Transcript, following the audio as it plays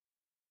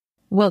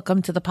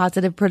Welcome to the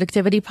Positive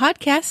Productivity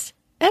Podcast,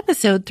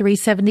 episode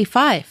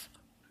 375.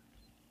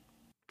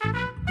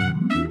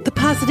 The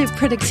Positive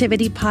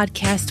Productivity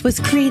Podcast was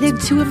created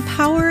to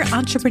empower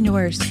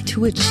entrepreneurs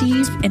to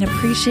achieve and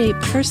appreciate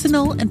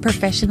personal and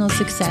professional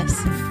success.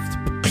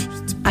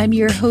 I'm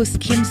your host,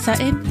 Kim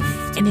Sutton,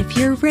 and if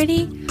you're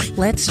ready,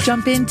 let's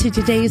jump into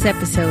today's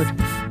episode.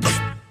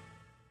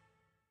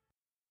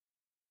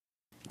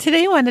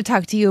 Today I want to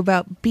talk to you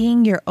about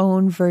being your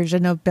own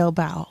version of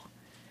Bilbao.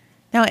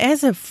 Now,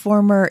 as a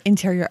former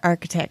interior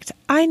architect,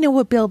 I know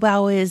what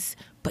Bilbao is,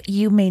 but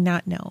you may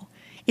not know.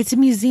 It's a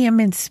museum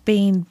in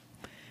Spain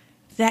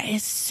that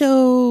is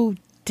so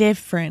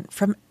different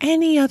from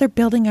any other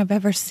building I've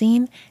ever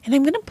seen. And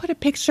I'm going to put a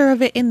picture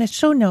of it in the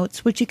show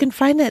notes, which you can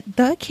find at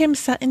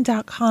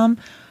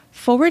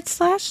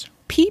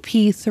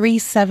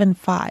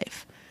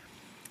thekimsutton.com/pp375.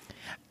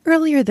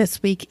 Earlier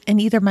this week, in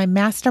either my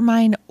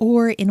mastermind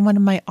or in one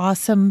of my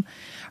awesome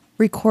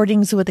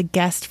recordings with a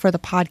guest for the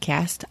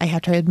podcast, I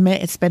have to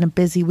admit it's been a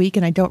busy week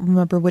and I don't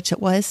remember which it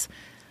was,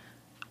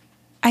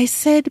 I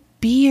said,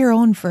 be your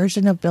own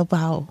version of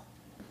Bilbao.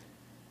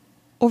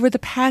 Over the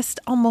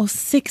past almost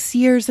 6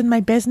 years in my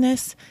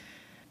business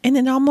and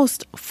in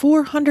almost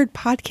 400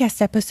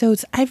 podcast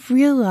episodes, I've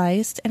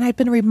realized and I've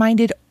been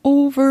reminded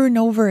over and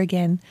over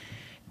again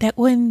that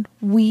when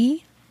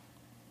we,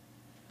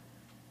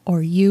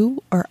 or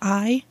you or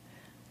I,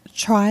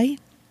 try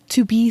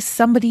to be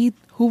somebody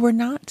who we're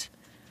not,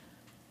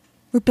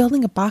 we're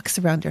building a box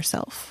around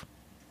ourselves.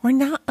 We're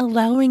not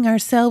allowing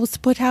ourselves to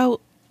put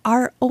out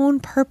our own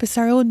purpose,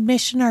 our own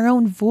mission, our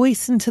own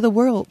voice into the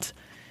world.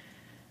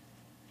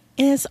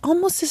 And it's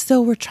almost as though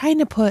we're trying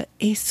to put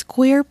a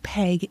square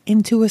peg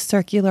into a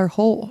circular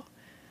hole.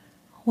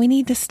 We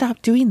need to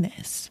stop doing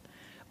this.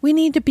 We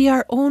need to be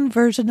our own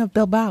version of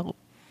Bilbao.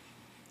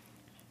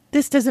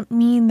 This doesn't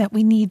mean that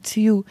we need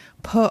to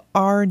put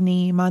our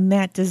name on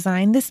that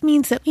design. This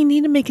means that we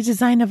need to make a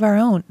design of our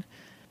own.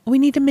 We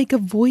need to make a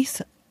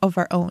voice of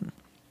our own.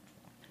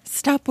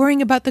 Stop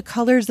worrying about the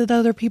colors that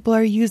other people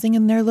are using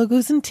in their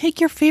logos and take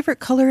your favorite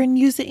color and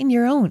use it in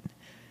your own.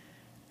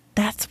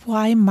 That's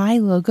why my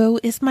logo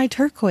is my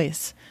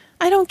turquoise.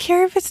 I don't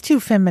care if it's too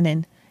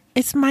feminine.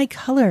 It's my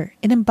color.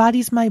 It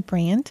embodies my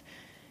brand.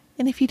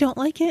 And if you don't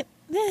like it,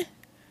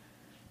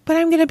 But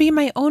I'm going to be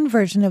my own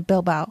version of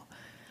Bilbao.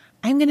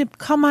 I'm going to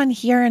come on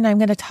here and I'm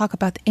going to talk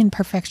about the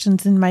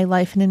imperfections in my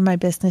life and in my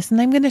business. And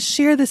I'm going to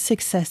share the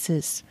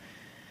successes.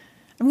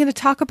 I'm going to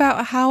talk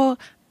about how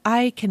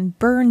I can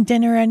burn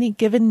dinner any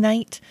given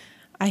night.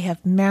 I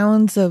have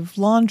mounds of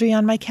laundry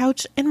on my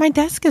couch and my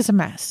desk is a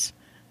mess.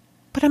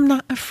 But I'm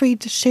not afraid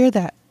to share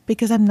that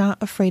because I'm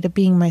not afraid of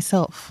being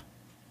myself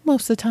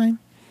most of the time.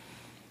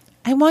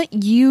 I want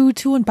you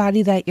to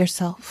embody that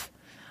yourself.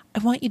 I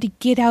want you to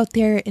get out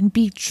there and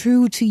be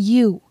true to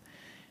you.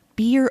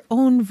 Be your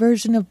own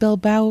version of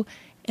Bilbao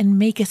and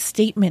make a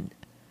statement.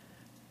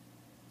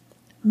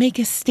 Make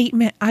a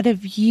statement out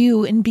of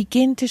you and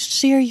begin to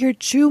share your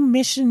true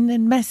mission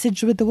and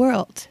message with the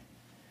world.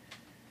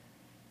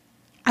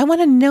 I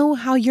want to know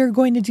how you're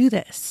going to do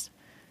this.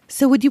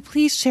 So would you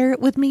please share it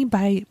with me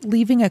by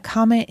leaving a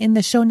comment in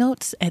the show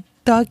notes at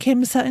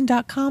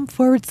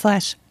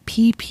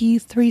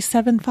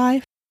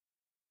thekimsutton.com/pp375?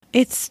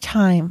 It's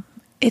time.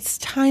 It's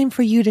time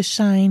for you to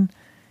shine.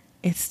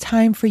 It's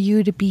time for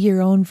you to be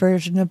your own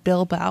version of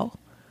Bilbao.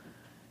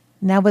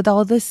 Now with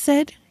all this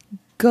said,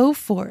 go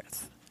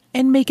forth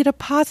and make it a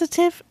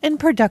positive and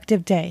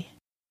productive day.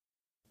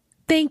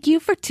 Thank you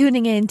for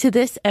tuning in to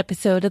this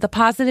episode of the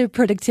Positive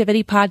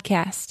Productivity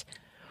Podcast.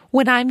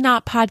 When I'm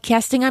not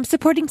podcasting, I'm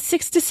supporting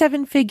 6 to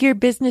 7 figure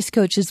business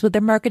coaches with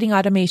their marketing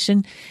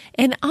automation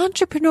and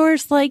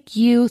entrepreneurs like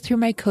you through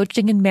my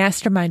coaching and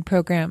mastermind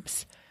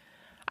programs.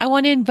 I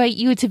want to invite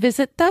you to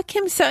visit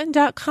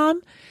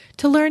thekimsutton.com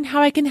to learn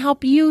how I can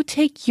help you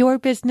take your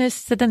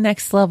business to the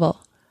next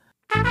level.